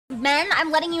Men,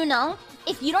 I'm letting you know,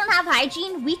 if you don't have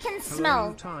hygiene, we can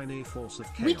smell. Tiny force of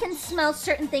chaos. We can smell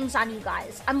certain things on you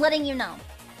guys. I'm letting you know.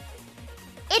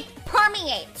 It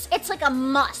permeates. It's like a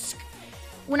musk.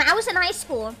 When I was in high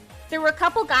school, there were a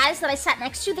couple guys that I sat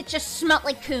next to that just smelled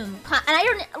like coom. And I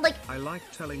don't, like... I like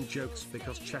telling jokes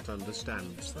because chat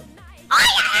understands them.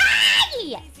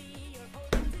 Aye!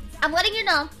 I'm letting you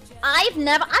know, I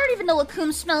don't even know what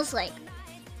coom smells like.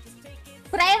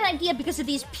 But I have an idea because of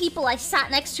these people I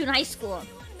sat next to in high school.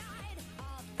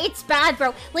 It's bad,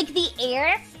 bro. Like, the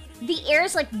air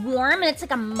is like warm and it's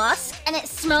like a musk and it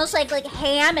smells like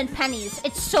ham and pennies.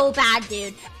 It's so bad,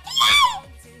 dude.